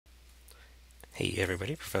Hey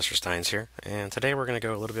everybody, Professor Steins here, and today we're going to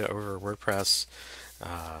go a little bit over WordPress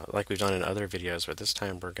like we've done in other videos, but this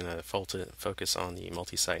time we're going to focus on the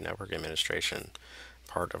multi-site network administration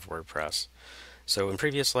part of WordPress. So in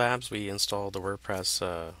previous labs we installed the WordPress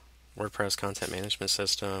content management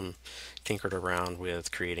system, tinkered around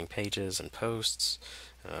with creating pages and posts,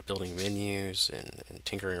 building menus, and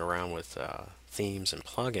tinkering around with themes and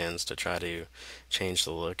plugins to try to change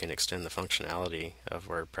the look and extend the functionality of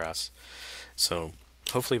WordPress. So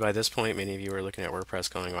hopefully by this point, many of you are looking at WordPress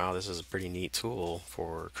going, wow, this is a pretty neat tool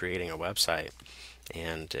for creating a website.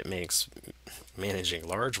 And it makes managing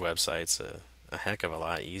large websites a heck of a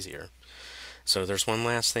lot easier. So there's one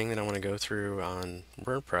last thing that I want to go through on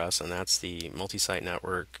WordPress, and that's the multi-site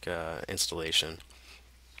network installation.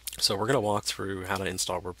 So we're going to walk through how to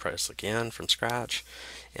install WordPress again from scratch,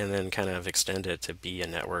 and then kind of extend it to be a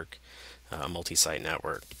network, a multi-site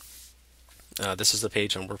network. This is the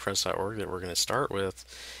page on WordPress.org that we're going to start with,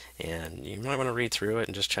 and you might want to read through it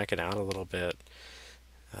and just check it out a little bit.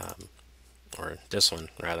 Or this one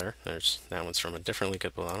rather. That one's from a different link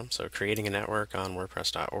at the bottom. So creating a network on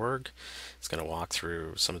WordPress.org. It's going to walk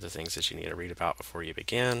through some of the things that you need to read about before you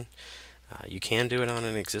begin. You can do it on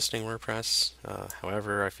an existing WordPress.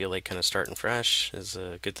 However, I feel like kind of starting fresh is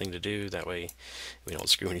a good thing to do. That way we don't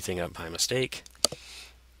screw anything up by mistake.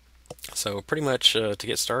 So pretty much to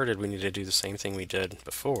get started, we need to do the same thing we did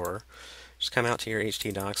before. Just come out to your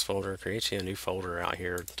htdocs folder, create you a new folder out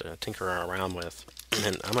here to tinker around with.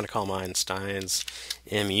 And I'm going to call mine Steins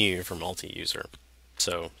MU for multi-user.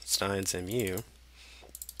 So Steins MU.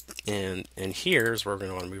 And here's where we're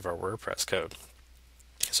going to want to move our WordPress code.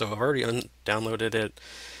 So I've already downloaded it,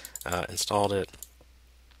 installed it,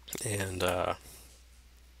 and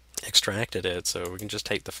extracted it. So we can just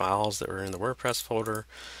take the files that were in the WordPress folder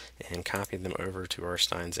and copy them over to our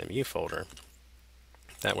Steins MU folder.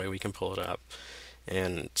 That way we can pull it up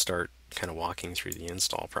and start kind of walking through the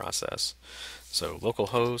install process. So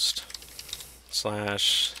localhost /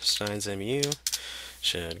 Steins MU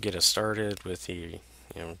should get us started with the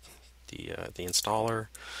installer.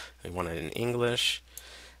 We want it in English.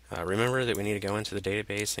 Remember that we need to go into the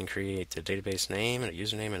database and create the database name and a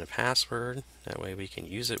username and a password. That way we can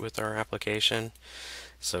use it with our application.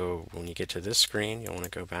 So when you get to this screen, you'll want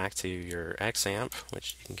to go back to your XAMPP,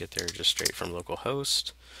 which you can get there just straight from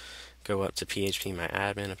localhost. Go up to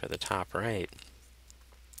phpMyAdmin up at the top right.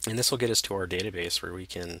 And this will get us to our database where we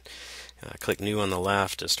can click new on the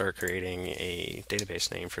left to start creating a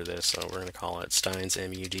database name for this. So we're going to call it Steins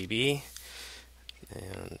MUDB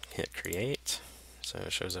and hit create. So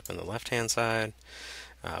it shows up in the left hand side.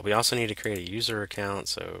 We also need to create a user account,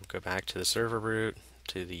 so go back to the server root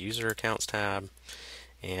to the user accounts tab,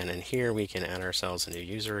 and in here we can add ourselves a new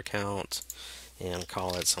user account and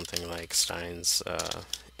call it something like Steins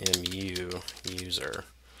MU user.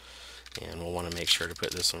 And we'll want to make sure to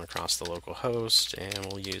put this one across the local host, and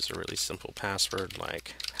we'll use a really simple password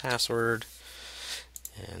like password.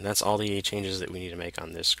 And that's all the changes that we need to make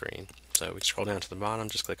on this screen. So we scroll down to the bottom,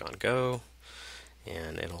 just click on go,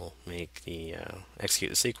 and it'll make the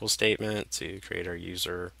execute the SQL statement to create our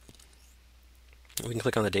user. We can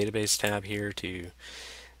click on the database tab here to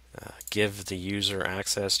give the user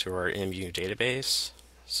access to our MU database.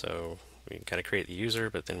 So we got to create the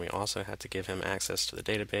user, but then we also have to give him access to the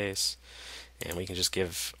database, and we can just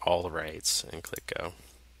give all the rights and click go.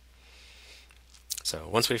 So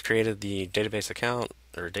once we've created the database account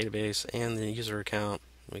or database and the user account,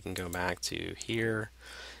 we can go back to here.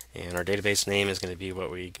 And our database name is going to be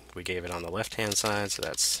what we gave it on the left-hand side, so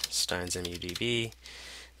that's Steins MUDB.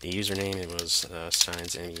 The username, it was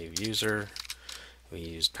Steins MU user. We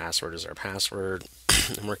used password as our password,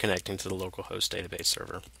 and we're connecting to the localhost database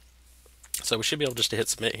server. So we should be able just to hit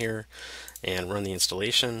submit here and run the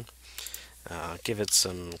installation. Give it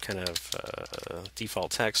some kind of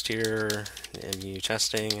default text here, MU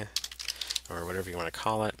testing, or whatever you want to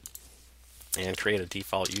call it, and create a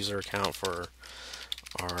default user account for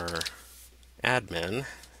our admin,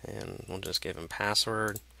 and we'll just give him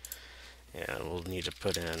password, and we'll need to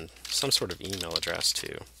put in some sort of email address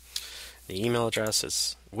too. The email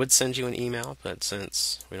address would send you an email, but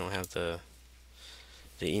since we don't have the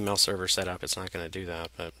email server set up, it's not going to do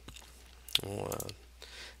that, but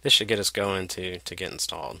this should get us going to get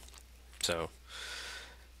installed. So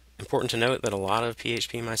important to note that a lot of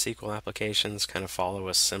PHP MySQL applications kind of follow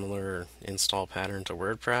a similar install pattern to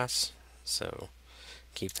WordPress, so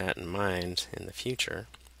keep that in mind in the future.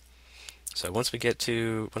 So once we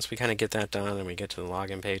kind of get that done and we get to the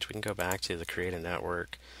login page, we can go back to the create a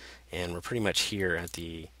network, and we're pretty much here at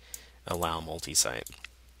the allow multi-site.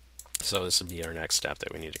 So this would be our next step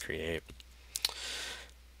that we need to create.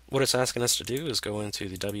 what it's asking us to do is go into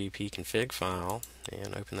the WP config file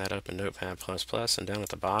and open that up in Notepad++, and down at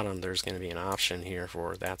the bottom there's going to be an option here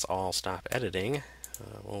for that's all, stop editing.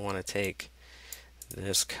 We'll want to take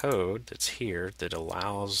this code that's here that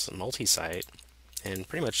allows multi-site and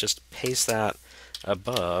pretty much just paste that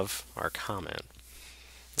above our comment.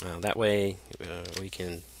 That way we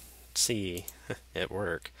can see it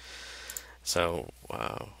work. So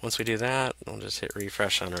once we do that, we'll just hit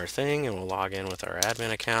refresh on our thing and we'll log in with our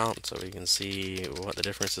admin account so we can see what the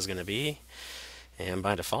difference is going to be. And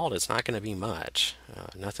by default, it's not going to be much.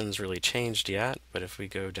 Nothing's really changed yet, but if we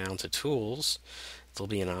go down to Tools, there'll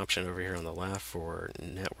be an option over here on the left for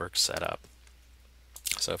Network Setup.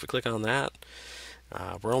 So if we click on that,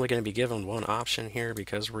 we're only going to be given one option here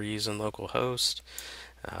because we're using localhost.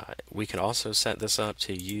 We can also set this up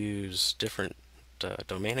to use different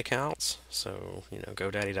domain accounts. So,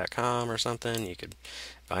 GoDaddy.com or something. You could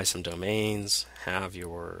buy some domains, have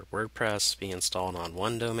your WordPress be installed on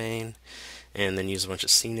one domain, and then use a bunch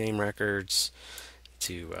of CNAME records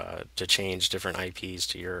to change different IPs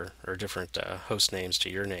to your, or different host names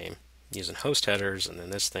to your name using host headers, and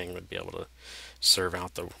then this thing would be able to serve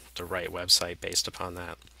out the right website based upon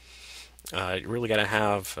that. You really got to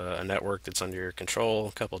have a network that's under your control,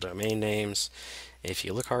 a couple domain names. If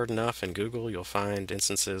you look hard enough in Google, you'll find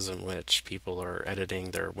instances in which people are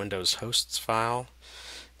editing their Windows hosts file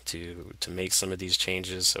to make some of these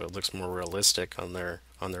changes so it looks more realistic on their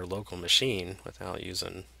local machine without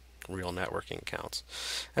using real networking accounts.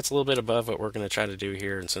 That's a little bit above what we're going to try to do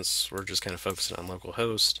here, and since we're just kind of focusing on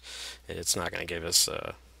localhost, it's not going to give us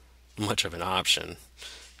much of an option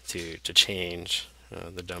to change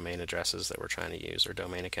the domain addresses that we're trying to use, or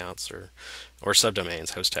domain accounts, or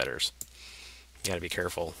subdomains, host headers. You got to be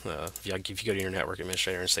careful. If you go to your network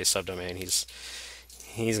administrator and say subdomain,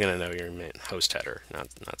 he's going to know you meant host header, not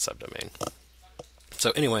subdomain. So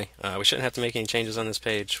anyway, we shouldn't have to make any changes on this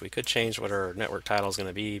page. We could change what our network title is going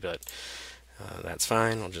to be, but that's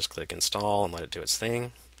fine. We'll just click install and let it do its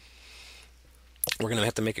thing. We're going to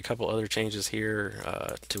have to make a couple other changes here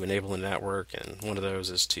to enable the network, and one of those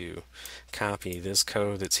is to copy this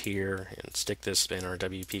code that's here and stick this in our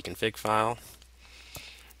WP config file.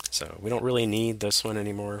 So we don't really need this one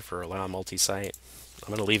anymore for allow multi-site. I'm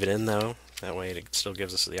going to leave it in though, that way it still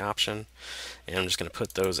gives us the option, and I'm just going to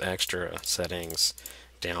put those extra settings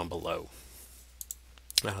down below.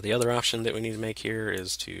 The other option that we need to make here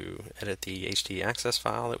is to edit the htaccess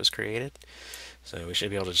file that was created. So we should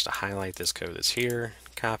be able to just highlight this code that's here,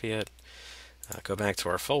 copy it, go back to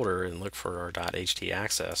our folder and look for our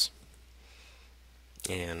 .htaccess,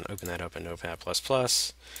 and open that up in Notepad++,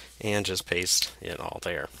 and just paste it all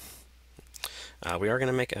there. We are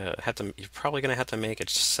going to you're probably going to have to make a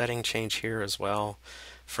setting change here as well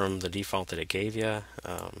from the default that it gave you.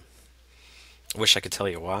 Wish I could tell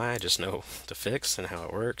you why. I just know the fix and how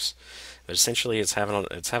it works. But essentially, it's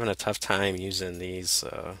having a tough time using these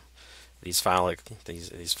file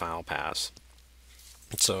paths.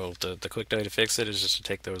 So the quick way to fix it is just to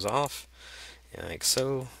take those off, like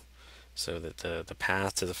so that the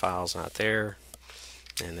path to the file is not there,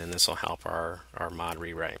 and then this will help our mod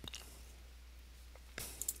rewrite.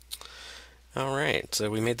 Alright, so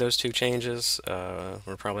we made those two changes.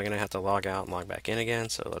 We're probably going to have to log out and log back in again,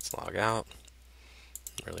 so let's log out.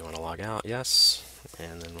 Really want to log out, yes,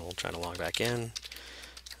 and then we'll try to log back in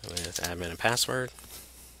with admin and password.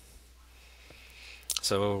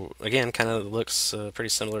 So again, kind of looks pretty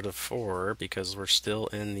similar to before because we're still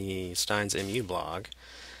in the Stein's MU blog,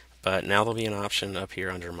 but now there'll be an option up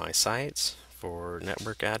here under My Sites for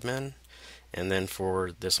Network Admin, and then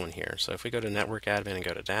for this one here. So if we go to Network Admin and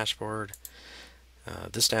go to Dashboard,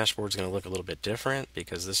 this dashboard is going to look a little bit different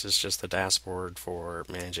because this is just the dashboard for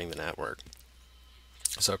managing the network.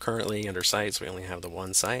 So currently under Sites we only have the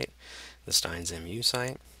one site, the Stein's MU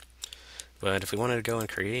site. But if we wanted to go and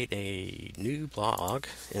create a new blog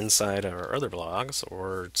inside our other blogs,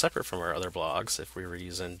 or separate from our other blogs if we were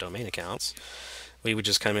using domain accounts, we would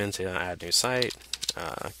just come into Add New Site,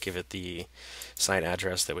 give it the site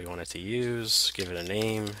address that we want it to use, give it a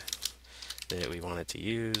name that we want it to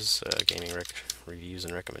use, gaming reviews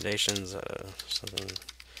and recommendations, something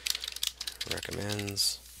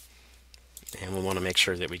recommends, and we want to make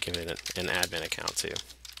sure that we give it an admin account too.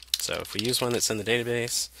 So if we use one that's in the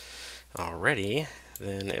database already,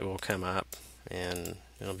 then it will come up and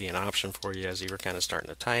it'll be an option for you as you were kind of starting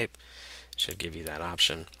to type. It should give you that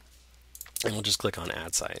option, and we'll just click on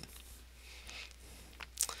Add Site.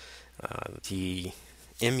 The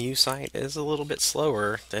MU site is a little bit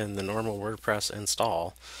slower than the normal WordPress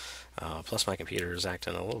install, plus my computer is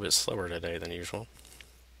acting a little bit slower today than usual.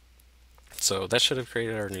 So that should have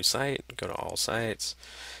created our new site. Go to All Sites,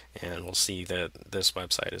 and we'll see that this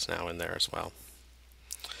website is now in there as well.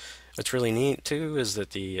 What's really neat too is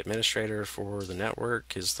that the administrator for the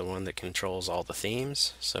network is the one that controls all the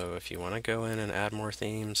themes. So if you want to go in and add more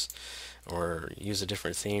themes or use a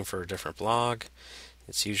different theme for a different blog,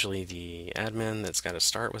 it's usually the admin that's got to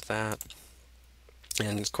start with that.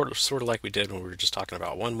 And it's sort of like we did when we were just talking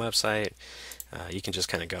about one website. You can just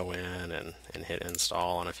kind of go in and hit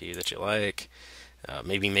install on a few that you like.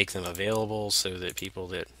 Maybe make them available so that people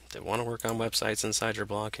that want to work on websites inside your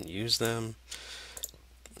blog can use them.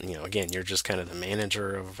 Again, you're just kind of the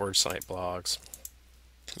manager of WordSite blogs,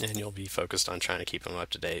 and you'll be focused on trying to keep them up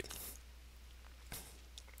to date.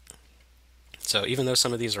 So even though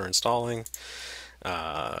some of these are installing,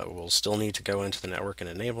 we'll still need to go into the network and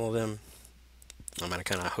enable them. I'm going to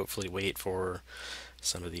kind of hopefully wait for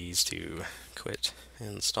some of these to quit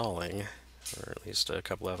installing, or at least a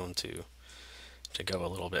couple of them to go a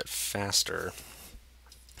little bit faster.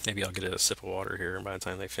 Maybe I'll get a sip of water here by the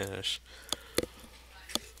time they finish.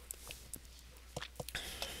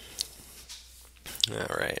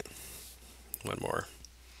 All right, one more.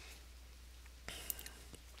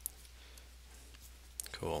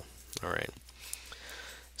 Cool. All right.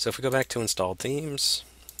 So if we go back to installed themes,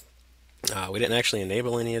 we didn't actually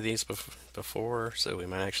enable any of these before, so we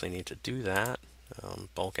might actually need to do that.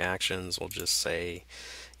 Bulk actions will just say,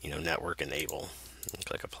 network enable, and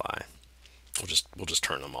click apply. We'll just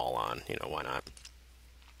turn them all on. Why not?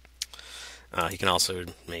 You can also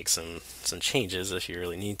make some changes if you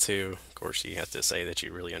really need to. Of course, you have to say that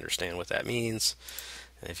you really understand what that means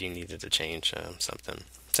if you needed to change something.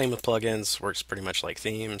 Same with plugins, works pretty much like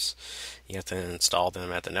themes. You have to install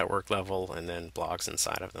them at the network level, and then blogs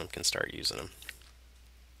inside of them can start using them.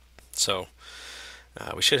 So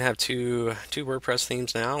we should have two WordPress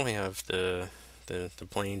themes now. We have the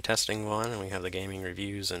plain testing one, and we have the gaming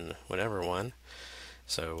reviews and whatever one.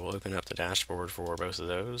 So we'll open up the dashboard for both of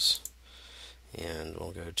those, and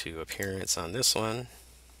we'll go to appearance on this one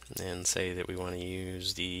and say that we want to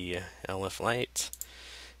use the LF Lite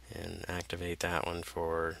and activate that one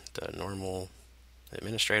for the normal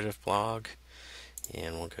administrative blog.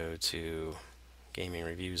 And we'll go to gaming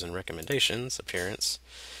reviews and recommendations, appearance,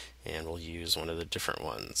 and we'll use one of the different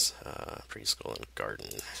ones, preschool and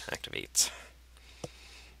garden, activate.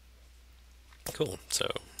 Cool.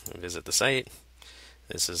 So visit the site.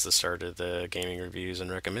 This is the start of the gaming reviews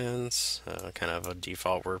and recommends, kind of a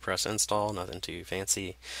default WordPress install, nothing too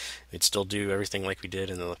fancy. We'd still do everything like we did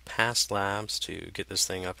in the past labs to get this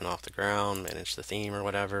thing up and off the ground, manage the theme or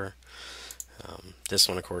whatever. This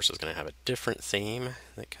one, of course, is going to have a different theme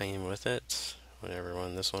that came with it, whatever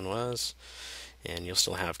one this one was. And you'll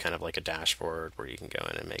still have kind of like a dashboard where you can go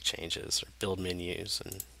in and make changes or build menus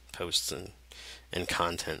and posts and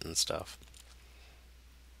content and stuff.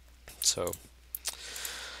 So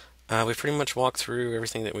we've pretty much walked through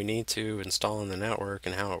everything that we need to install in the network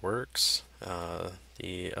and how it works.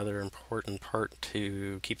 The other important part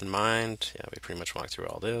to keep in mind, we pretty much walked through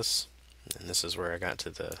all this. And this is where I got to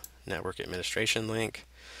the network administration link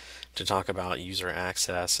to talk about user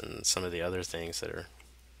access and some of the other things that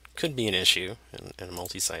could be an issue in a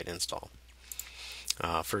multi-site install.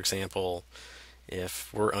 For example,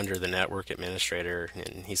 if we're under the network administrator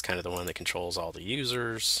and he's kind of the one that controls all the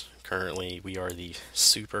users, currently we are the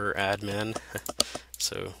super admin,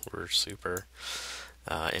 so we're super,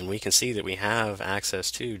 and we can see that we have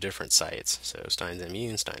access to different sites. So Stein's MU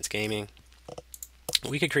and Stein's Gaming.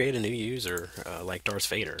 We could create a new user like Darth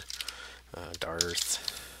Vader, Darth.Vader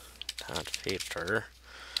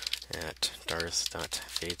at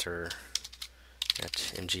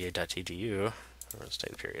darth.vader@mga.edu. Let's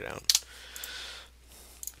take the period out.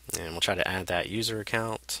 And we'll try to add that user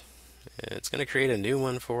account. It's going to create a new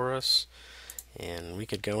one for us, and we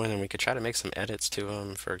could go in and we could try to make some edits to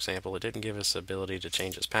him. For example, it didn't give us the ability to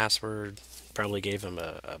change his password. Probably gave him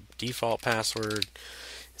a default password,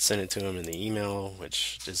 sent it to him in the email,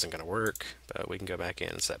 which isn't going to work, but we can go back in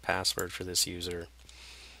and set password for this user.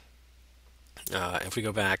 If we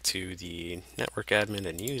go back to the network admin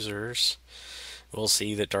and users, we'll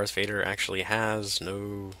see that Darth Vader actually has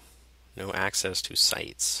no access to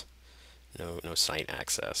sites, no site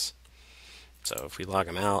access. So if we log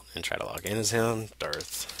him out and try to log in as him,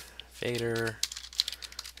 Darth Vader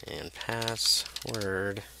and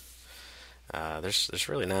password, there's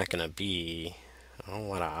really not going to be a whole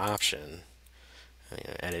lot of option.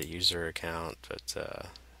 Edit user account, but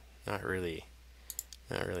not really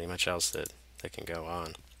much else that can go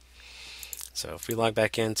on. So if we log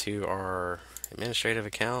back into our administrative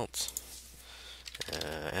account,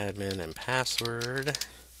 admin and password,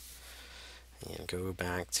 and go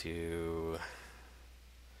back to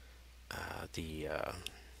the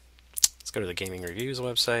let's go to the Gaming Reviews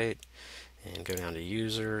website and go down to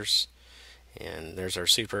Users. And there's our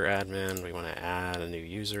super admin. We want to add a new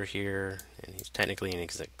user here, and he's technically an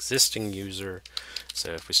existing user.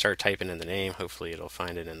 So if we start typing in the name, hopefully it'll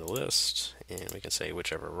find it in the list, and we can say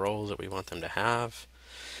whichever role that we want them to have.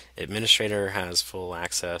 Administrator has full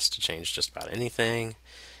access to change just about anything.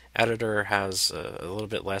 Editor has a little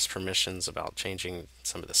bit less permissions about changing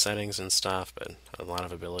some of the settings and stuff, but a lot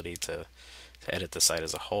of ability to edit the site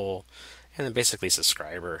as a whole. And then basically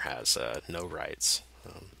subscriber has no rights.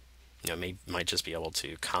 Might just be able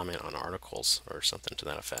to comment on articles or something to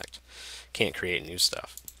that effect. Can't create new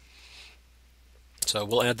stuff. So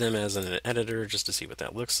we'll add them as an editor just to see what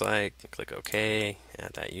that looks like. Click OK,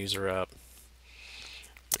 add that user up.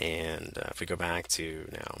 And if we go back to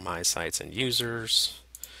now My Sites and Users,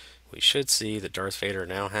 we should see that Darth Vader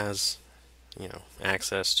now has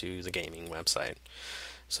access to the gaming website.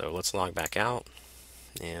 So let's log back out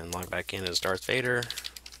and log back in as Darth Vader.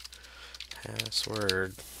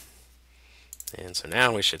 Password. And so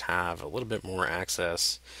now we should have a little bit more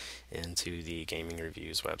access into the Gaming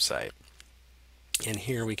Reviews website. And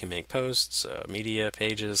here we can make posts, media,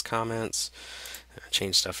 pages, comments,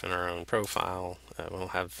 change stuff in our own profile. We'll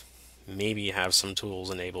maybe have some tools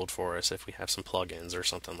enabled for us if we have some plugins or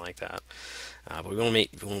something like that. But we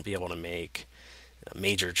won't be able to make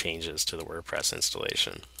major changes to the WordPress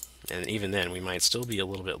installation. And even then, we might still be a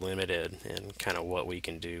little bit limited in kind of what we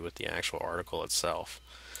can do with the actual article itself.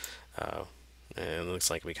 And it looks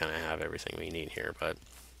like we kind of have everything we need here, but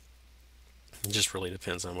it just really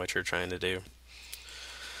depends on what you're trying to do.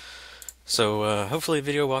 So hopefully the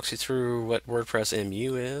video walks you through what WordPress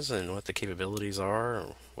MU is and what the capabilities are,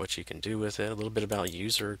 or what you can do with it, a little bit about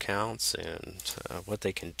user accounts and what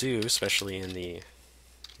they can do, especially in the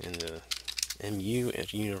MU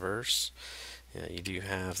universe. You do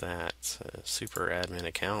have that super admin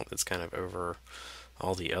account that's kind of over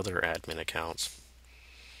all the other admin accounts.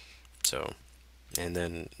 So, and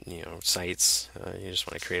then sites. You just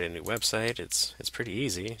want to create a new website. It's pretty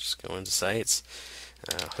easy. Just go into sites,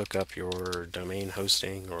 hook up your domain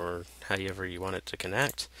hosting or however you want it to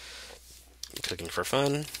connect. Cooking for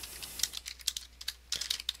fun,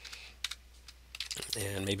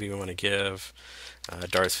 and maybe we want to give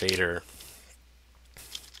Darth Vader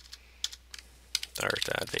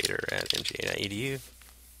Darth.Vader@mga.edu.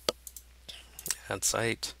 Add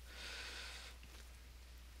site.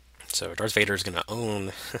 So Darth Vader is going to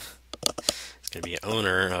own. It's going to be an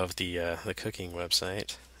owner of the cooking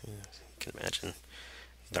website. You can imagine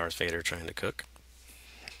Darth Vader trying to cook.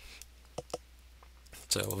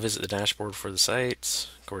 So we'll visit the dashboard for the site.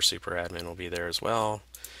 Of course, super admin will be there as well.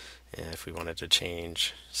 And if we wanted to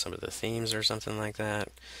change some of the themes or something like that,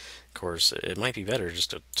 of course, it might be better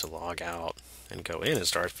just to log out and go in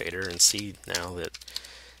as Darth Vader and see now that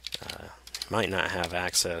might not have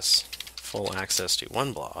full access to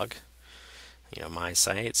one blog. My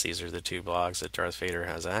sites, these are the two blogs that Darth Vader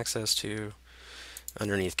has access to.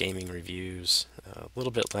 Underneath Gaming Reviews, a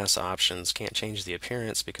little bit less options. Can't change the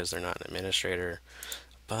appearance because they're not an administrator.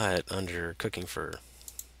 But under Cooking for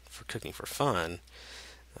Fun,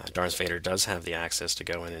 Darth Vader does have the access to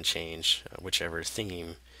go in and change whichever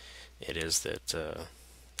theme it is that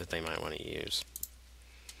they might want to use.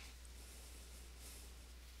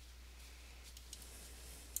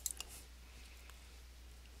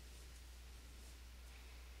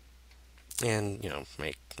 And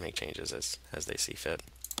make changes as they see fit.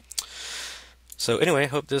 So anyway,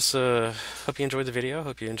 hope you enjoyed the video.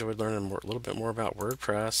 Hope you enjoyed learning a little bit more about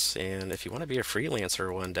WordPress. And if you want to be a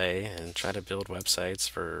freelancer one day and try to build websites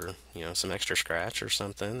for some extra scratch or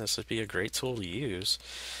something, this would be a great tool to use.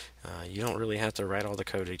 You don't really have to write all the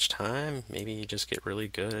code each time. Maybe you just get really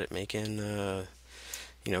good at making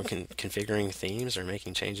configuring themes or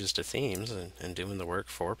making changes to themes and doing the work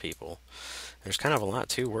for people. There's kind of a lot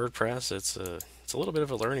to WordPress. It's a little bit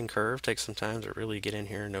of a learning curve. Takes some time to really get in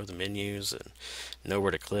here and know the menus and know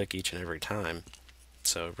where to click each and every time.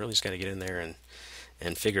 So really just got to get in there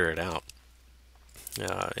and figure it out.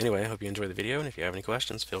 Anyway, I hope you enjoyed the video, and if you have any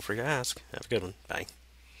questions, feel free to ask. Have a good one. Bye.